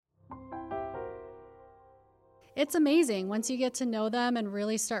It's amazing. Once you get to know them and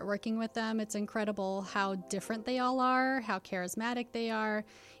really start working with them, it's incredible how different they all are, how charismatic they are,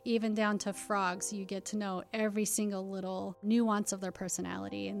 even down to frogs. You get to know every single little nuance of their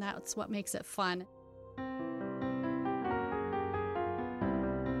personality, and that's what makes it fun.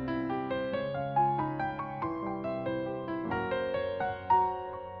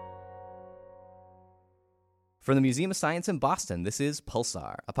 From the Museum of Science in Boston, this is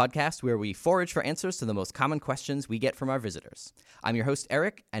Pulsar, a podcast where we forage for answers to the most common questions we get from our visitors. I'm your host,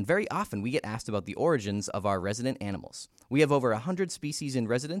 Eric, and very often we get asked about the origins of our resident animals. We have over 100 species in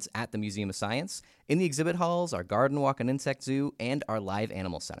residence at the Museum of Science, in the exhibit halls, our garden walk and insect zoo, and our live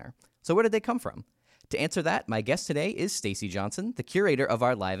animal center. So where did they come from? To answer that, my guest today is Stacy Johnson, the curator of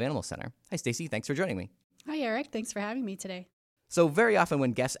our live animal center. Hi, Stacy. Thanks for joining me. Hi, Eric. Thanks for having me today. So very often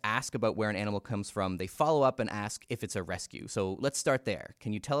when guests ask about where an animal comes from, they follow up and ask if it's a rescue. So let's start there.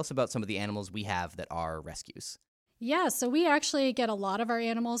 Can you tell us about some of the animals we have that are rescues? Yeah, so we actually get a lot of our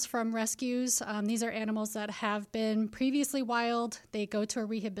animals from rescues. These are animals that have been previously wild. They go to a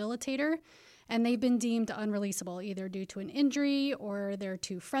rehabilitator, and they've been deemed unreleasable, either due to an injury or they're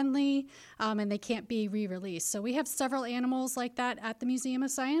too friendly, and they can't be re-released. So we have several animals like that at the Museum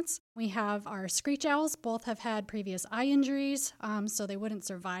of Science. We have our screech owls. Both have had previous eye injuries, so they wouldn't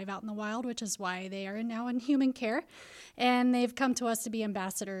survive out in the wild, which is why they are now in human care. And they've come to us to be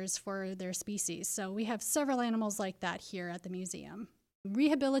ambassadors for their species. So we have several animals like that here at the museum.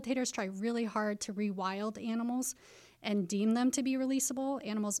 Rehabilitators try really hard to rewild animals and deem them to be releasable.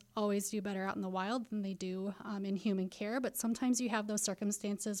 Animals always do better out in the wild than they do in human care, but sometimes you have those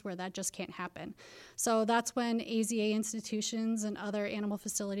circumstances where that just can't happen. So that's when AZA institutions and other animal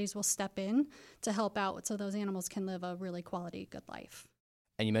facilities will step in to help out so those animals can live a really quality, good life.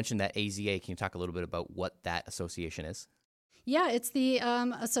 And you mentioned that AZA. Can you talk a little bit about what that association is? Yeah, it's the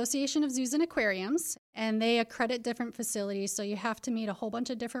Association of Zoos and Aquariums, and they accredit different facilities. So you have to meet a whole bunch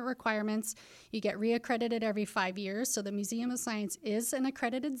of different requirements. You get reaccredited every 5 years. So the Museum of Science is an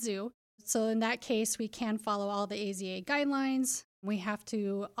accredited zoo. So in that case, we can follow all the AZA guidelines. We have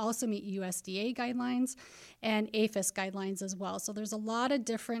to also meet USDA guidelines and APHIS guidelines as well. So there's a lot of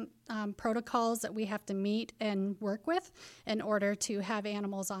different protocols that we have to meet and work with in order to have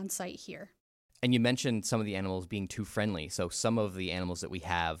animals on site here. And you mentioned some of the animals being too friendly. So some of the animals that we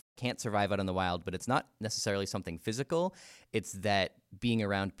have can't survive out in the wild, but it's not necessarily something physical. It's that being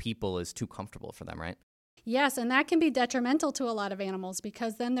around people is too comfortable for them, right? Yes, and that can be detrimental to a lot of animals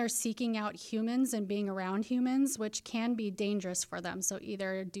because then they're seeking out humans and being around humans, which can be dangerous for them. So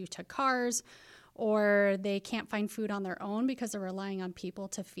either due to cars or they can't find food on their own because they're relying on people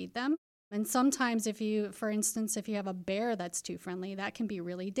to feed them. And sometimes for instance, if you have a bear that's too friendly, that can be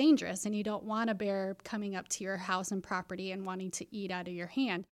really dangerous. And you don't want a bear coming up to your house and property and wanting to eat out of your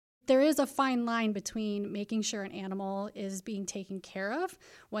hand. There is a fine line between making sure an animal is being taken care of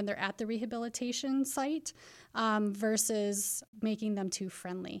when they're at the rehabilitation site versus making them too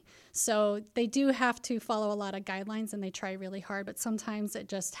friendly. So they do have to follow a lot of guidelines and they try really hard, but sometimes it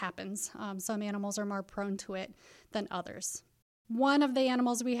just happens. Some animals are more prone to it than others. One of the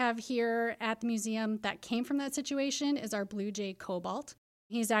animals we have here at the museum that came from that situation is our blue jay cobalt.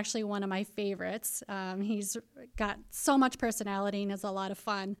 He's actually one of my favorites. He's got so much personality and is a lot of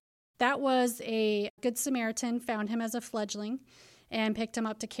fun. That was a Good Samaritan, found him as a fledgling and picked him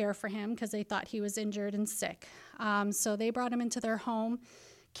up to care for him because they thought he was injured and sick. So they brought him into their home,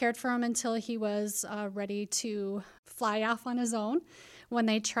 cared for him until he was ready to fly off on his own. When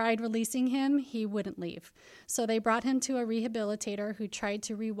they tried releasing him, he wouldn't leave. So they brought him to a rehabilitator who tried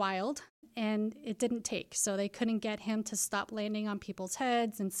to rewild, and it didn't take. So they couldn't get him to stop landing on people's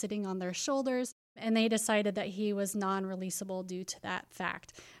heads and sitting on their shoulders. And they decided that he was non-releasable due to that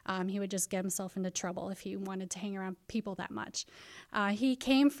fact. He would just get himself into trouble if he wanted to hang around people that much. He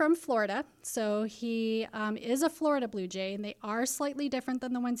came from Florida, so he is a Florida blue jay, and they are slightly different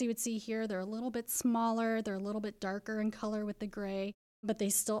than the ones you would see here. They're a little bit smaller. They're a little bit darker in color with the gray, but they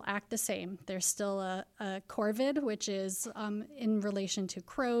still act the same. They're still a corvid, which is in relation to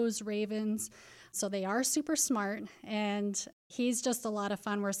crows, ravens. So they are super smart, and he's just a lot of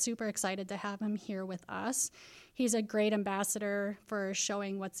fun. We're super excited to have him here with us. He's a great ambassador for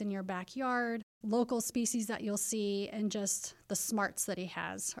showing what's in your backyard, local species that you'll see, and just the smarts that he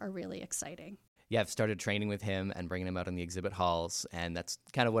has are really exciting. Yeah, I've started training with him and bringing him out in the exhibit halls, and that's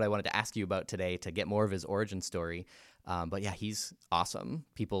kind of what I wanted to ask you about today to get more of his origin story. But yeah, he's awesome.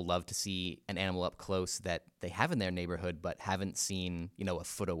 People love to see an animal up close that they have in their neighborhood but haven't seen, a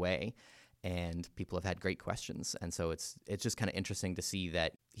foot away. And people have had great questions. And so it's just kind of interesting to see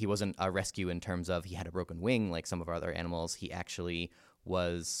that he wasn't a rescue in terms of he had a broken wing like some of our other animals. He actually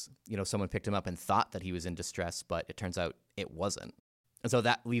was, someone picked him up and thought that he was in distress, but it turns out it wasn't. And so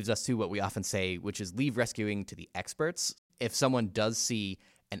that leaves us to what we often say, which is leave rescuing to the experts. If someone does see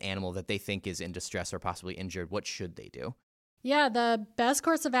an animal that they think is in distress or possibly injured, what should they do? Yeah, the best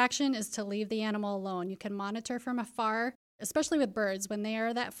course of action is to leave the animal alone. You can monitor from afar, especially with birds. When they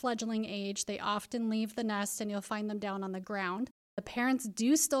are that fledgling age, they often leave the nest and you'll find them down on the ground. The parents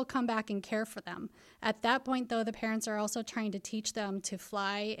do still come back and care for them. At that point, though, the parents are also trying to teach them to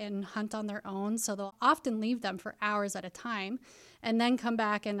fly and hunt on their own, so they'll often leave them for hours at a time and then come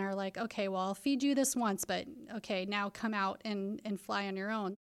back and are like, okay, well, I'll feed you this once, but okay, now come out and fly on your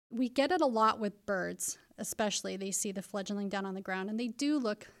own. We get it a lot with birds, especially. They see the fledgling down on the ground, and they do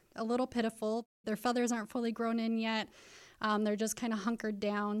look a little pitiful. Their feathers aren't fully grown in yet. They're just kind of hunkered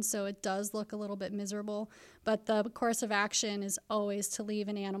down, so it does look a little bit miserable. But the course of action is always to leave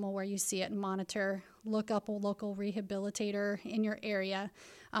an animal where you see it and monitor. Look up a local rehabilitator in your area.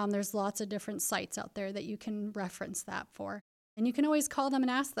 There's lots of different sites out there that you can reference that for. And you can always call them and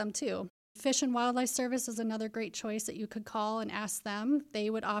ask them too. Fish and Wildlife Service is another great choice that you could call and ask them. They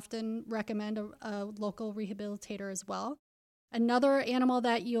would often recommend a local rehabilitator as well. Another animal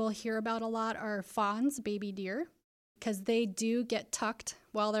that you'll hear about a lot are fawns, baby deer, because they do get tucked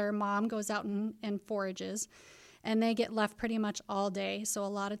while their mom goes out and forages, and they get left pretty much all day. So a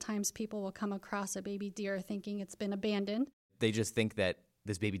lot of times people will come across a baby deer thinking it's been abandoned. They just think that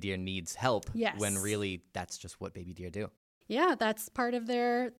this baby deer needs help, yes, when really that's just what baby deer do. Yeah, that's part of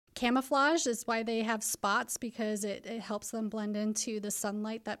their camouflage. Is why they have spots, because it helps them blend into the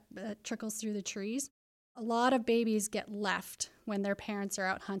sunlight that trickles through the trees. A lot of babies get left when their parents are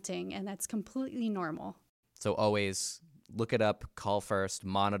out hunting, and that's completely normal. So always look it up, call first,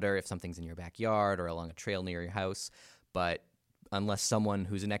 monitor if something's in your backyard or along a trail near your house. But unless someone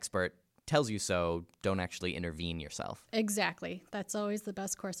who's an expert tells you so, don't actually intervene yourself. Exactly. That's always the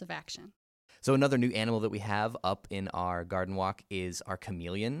best course of action. So another new animal that we have up in our garden walk is our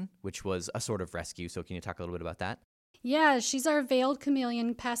chameleon, which was a sort of rescue. So can you talk a little bit about that? Yeah, she's our veiled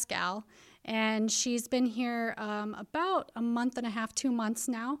chameleon, Pascal, and she's been here about a month and a half, 2 months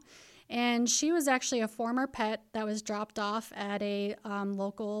now. And she was actually a former pet that was dropped off at a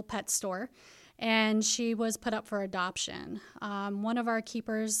local pet store, and she was put up for adoption. One of our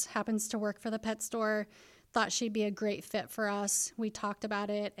keepers happens to work for the pet store, thought she'd be a great fit for us. We talked about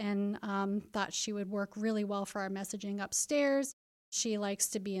it and thought she would work really well for our messaging upstairs. She likes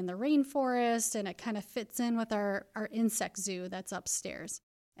to be in the rainforest, and it kind of fits in with our insect zoo that's upstairs.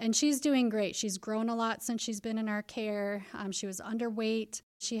 And she's doing great. She's grown a lot since she's been in our care. She was underweight.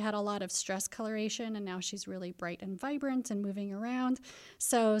 She had a lot of stress coloration, and now she's really bright and vibrant and moving around.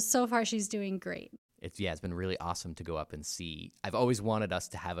 So far she's doing great. It's been really awesome to go up and see. I've always wanted us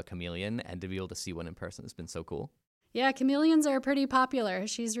to have a chameleon, and to be able to see one in person has been so cool. Yeah, chameleons are pretty popular.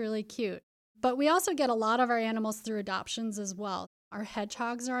 She's really cute. But we also get a lot of our animals through adoptions as well. Our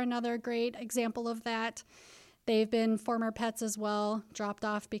hedgehogs are another great example of that. They've been former pets as well, dropped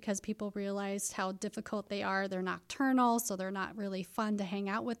off because people realized how difficult they are. They're nocturnal, so they're not really fun to hang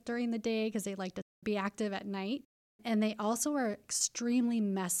out with during the day because they like to be active at night. And they also are extremely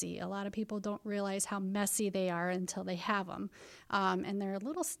messy. A lot of people don't realize how messy they are until they have them. And they're a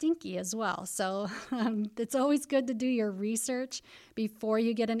little stinky as well. So it's always good to do your research before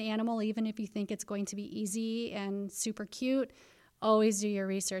you get an animal, even if you think it's going to be easy and super cute. Always do your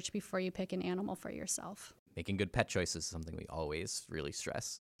research before you pick an animal for yourself. Making good pet choices is something we always really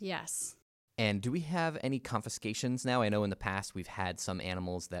stress. Yes. And do we have any confiscations now? I know in the past we've had some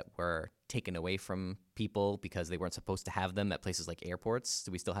animals that were taken away from people because they weren't supposed to have them at places like airports.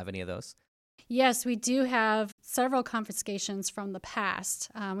 Do we still have any of those? Yes, we do have several confiscations from the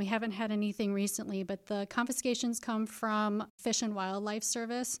past. We haven't had anything recently, but the confiscations come from Fish and Wildlife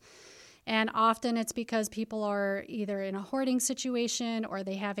Service. And often it's because people are either in a hoarding situation or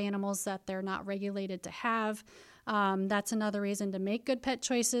they have animals that they're not regulated to have. That's another reason to make good pet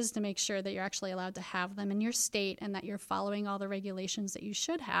choices, to make sure that you're actually allowed to have them in your state and that you're following all the regulations that you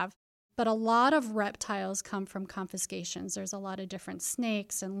should have. But a lot of reptiles come from confiscations. There's a lot of different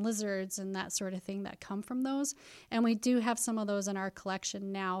snakes and lizards and that sort of thing that come from those. And we do have some of those in our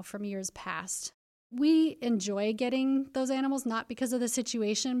collection now from years past. We enjoy getting those animals, not because of the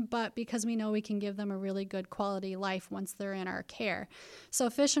situation, but because we know we can give them a really good quality life once they're in our care. So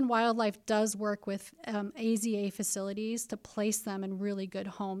Fish and Wildlife does work with AZA facilities to place them in really good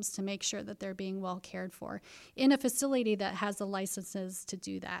homes to make sure that they're being well cared for in a facility that has the licenses to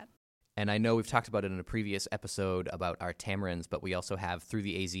do that. And I know we've talked about it in a previous episode about our tamarins, but we also have through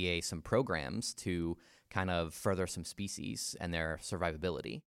the AZA some programs to kind of further some species and their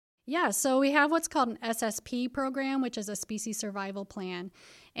survivability. Yeah, so we have what's called an SSP program, which is a species survival plan.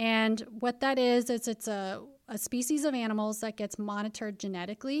 And what that is it's a species of animals that gets monitored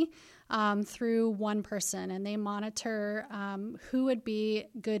genetically through one person, and they monitor who would be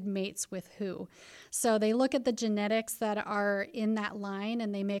good mates with who. So they look at the genetics that are in that line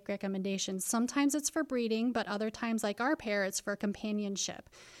and they make recommendations. Sometimes it's for breeding, but other times, like our pair, it's for companionship.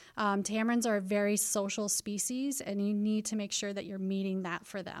 Tamarins are a very social species, and you need to make sure that you're meeting that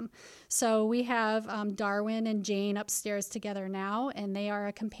for them. So we have Darwin and Jane upstairs together now, and they are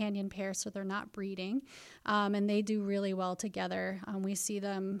a companion pair, so they're not breeding, and they do really well together. We see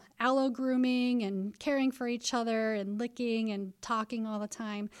them allo-grooming and caring for each other and licking and talking all the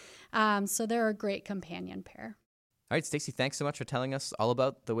time. So they're a great companion pair. All right, Stacy, thanks so much for telling us all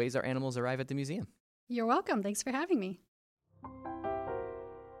about the ways our animals arrive at the museum. You're welcome. Thanks for having me.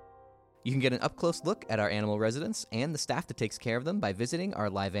 You can get an up-close look at our animal residents and the staff that takes care of them by visiting our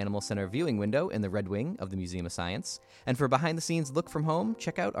Live Animal Center viewing window in the Red Wing of the Museum of Science. And for behind-the-scenes look from home,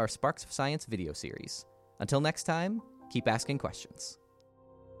 check out our Sparks of Science video series. Until next time, keep asking questions.